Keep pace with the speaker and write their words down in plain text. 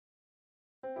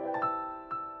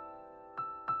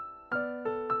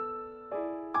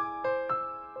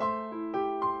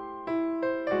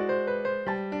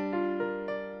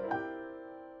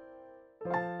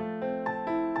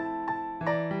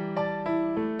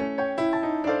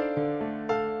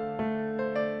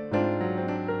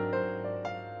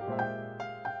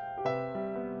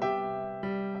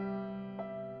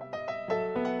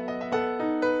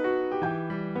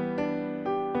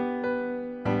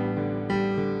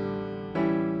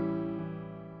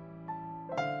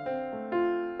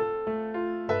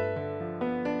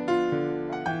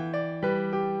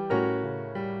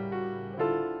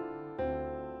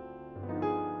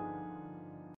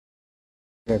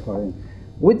recording.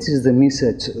 Which is the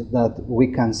message that we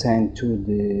can send to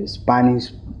the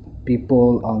Spanish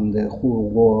people and the whole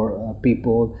world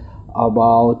people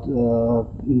about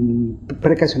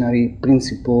precautionary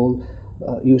principle,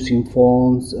 using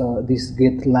phones, these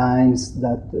guidelines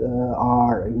that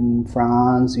are in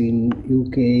France, in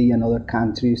UK and other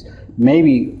countries,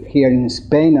 maybe here in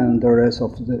Spain and the rest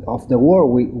of the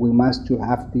world, we must to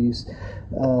have these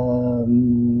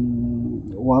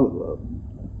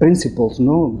principles,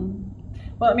 no?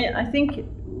 Well, I mean, I think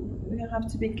we have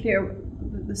to be clear.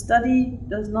 The study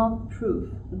does not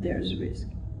prove that there is risk.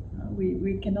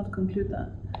 We cannot conclude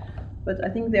that. But I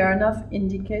think there are enough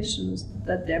indications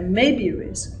that there may be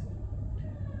risk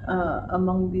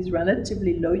among these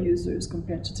relatively low users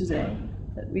compared to today,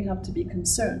 that we have to be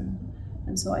concerned.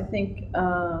 And so I think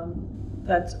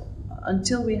that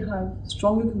until we have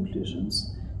stronger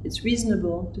conclusions, it's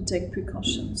reasonable to take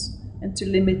precautions and to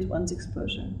limit one's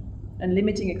exposure. And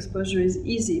limiting exposure is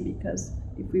easy because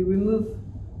if we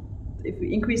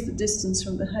increase the distance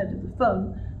from the head of the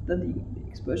phone, then the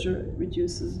exposure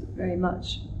reduces very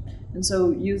much. And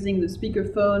so using the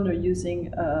speakerphone or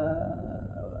using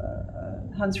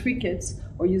hands-free kits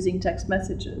or using text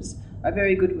messages are a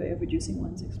very good way of reducing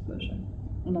one's exposure,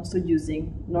 and also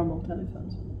using normal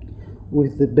telephones.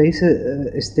 With the base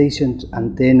station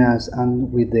antennas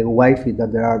and with the Wi-Fi,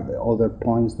 that there are other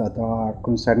points that are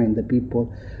concerning the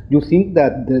people, do you think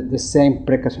that the same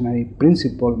precautionary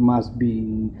principle must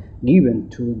be given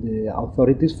to the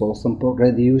authorities, for example,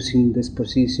 reducing the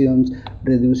expositions,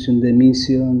 reducing the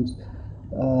emissions,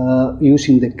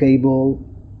 using the cable?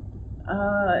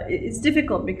 It's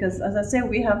difficult because, as I say,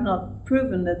 we have not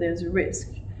proven that there's a risk.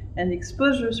 And the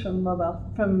exposures from mobile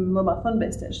phone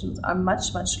base stations are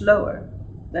much, much lower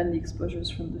than the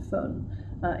exposures from the phone.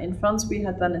 In France, we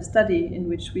had done a study in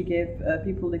which we gave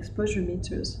people exposure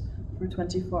meters for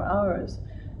 24 hours.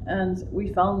 And we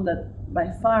found that by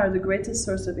far the greatest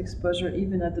source of exposure,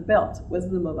 even at the belt, was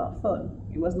the mobile phone.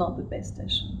 It was not the base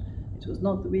station. It was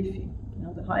not the Wi-Fi.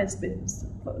 The highest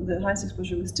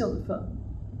exposure was still the phone.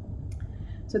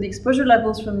 So the exposure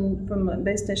levels from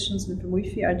base stations and from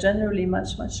Wi-Fi are generally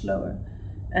much, much lower.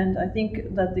 And I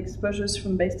think that the exposures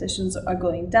from base stations are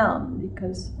going down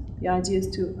because the idea is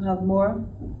to have more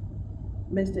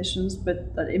base stations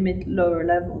but that emit lower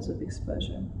levels of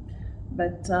exposure.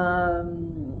 But so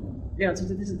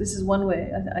this is one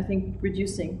way. I think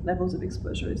reducing levels of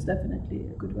exposure is definitely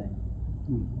a good way.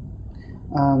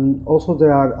 Also,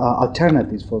 there are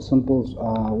alternatives. For example,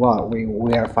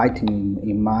 we are fighting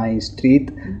in my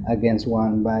street against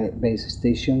one base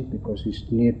station because it's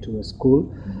near to a school.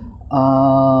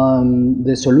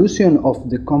 The solution of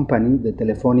the company, the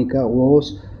Telefonica,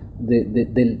 was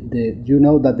you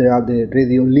know that there are the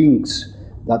radio links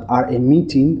that are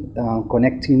emitting,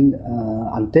 connecting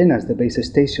antennas, the base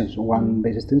stations, one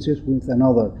base station with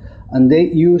another, and they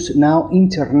use now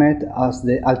internet as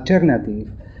the alternative.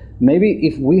 Maybe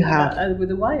if we have with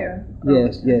the wire.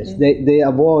 Yes. Okay. They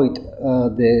avoid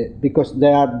because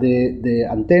they are the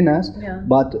antennas,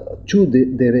 but to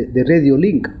the radio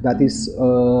link that is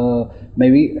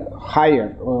maybe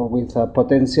higher with a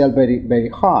potential very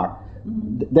hard.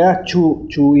 There are two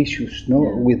issues,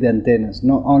 with the antennas,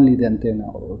 not only the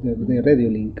antenna or the radio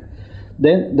link.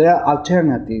 Then there are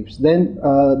alternatives. Then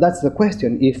that's the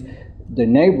question. If the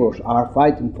neighbors are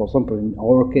fighting, for example, in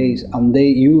our case, and they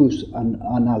use an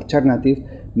alternative,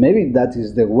 maybe that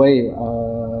is the way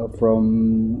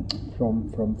from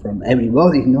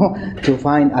everybody, to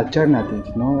find alternatives,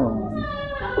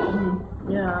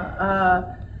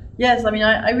 Yes, I mean,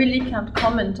 I really can't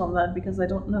comment on that because I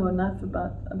don't know enough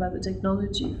about the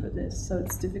technology for this, so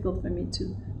it's difficult for me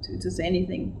to say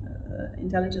anything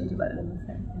intelligent about it, I'm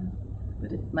afraid. Yeah.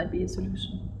 But it might be a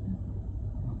solution.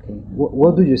 Okay.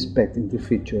 What do you expect in the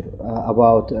future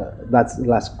about, that's the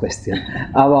last question,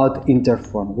 about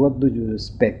interphone? What do you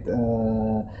expect?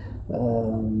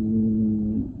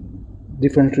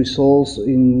 Different results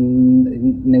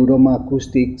in neuroma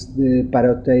acoustics, the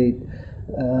parotate?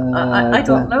 I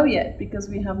don't know yet because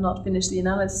we have not finished the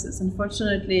analysis.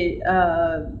 Unfortunately,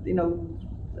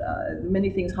 many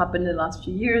things happened in the last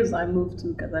few years. I moved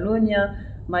to Catalonia.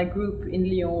 My group in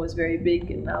Lyon was very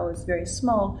big and now it's very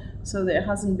small, so there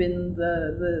hasn't been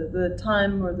the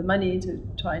time or the money to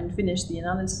try and finish the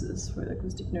analysis for the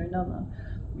acoustic neurinoma,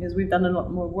 because we've done a lot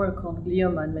more work on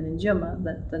glioma and meningioma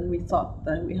than we thought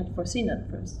that we had foreseen at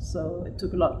first, so it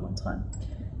took a lot more time.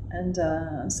 And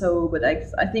but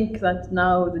I think that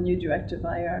now the new director of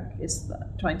IARC is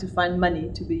trying to find money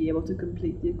to be able to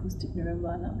complete the acoustic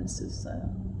neuroma analysis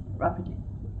rapidly,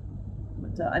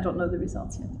 but I don't know the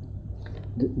results yet.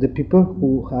 The people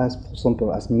who has, for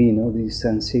example, as me, this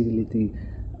sensibility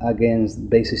against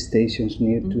base stations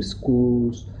near to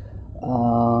schools.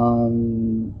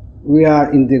 We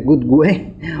are in the good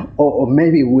way, or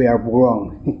maybe we are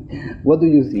wrong. What do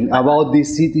you think about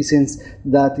these citizens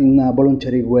that in a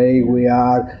voluntary way we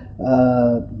are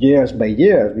years by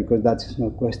years, because that is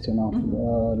no question of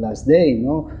last day,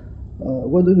 no?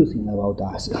 What do you think about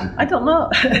us? I don't know.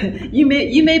 You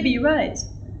may be right.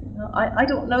 You know, I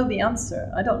don't know the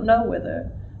answer. I don't know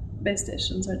whether base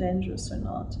stations are dangerous or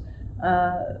not.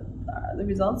 The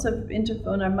results of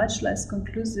Interphone are much less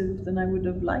conclusive than I would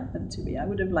have liked them to be. I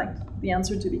would have liked the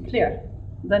answer to be clear.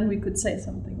 Then we could say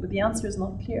something. But the answer is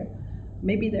not clear.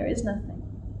 Maybe there is nothing.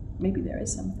 Maybe there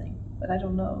is something. But I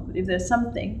don't know. But if there's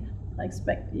something, I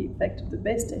expect the effect of the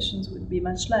base stations would be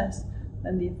much less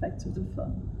than the effect of the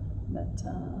phone.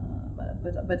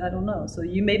 But I don't know. So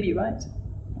you may be right.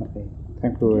 Okay.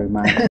 Thank you very much.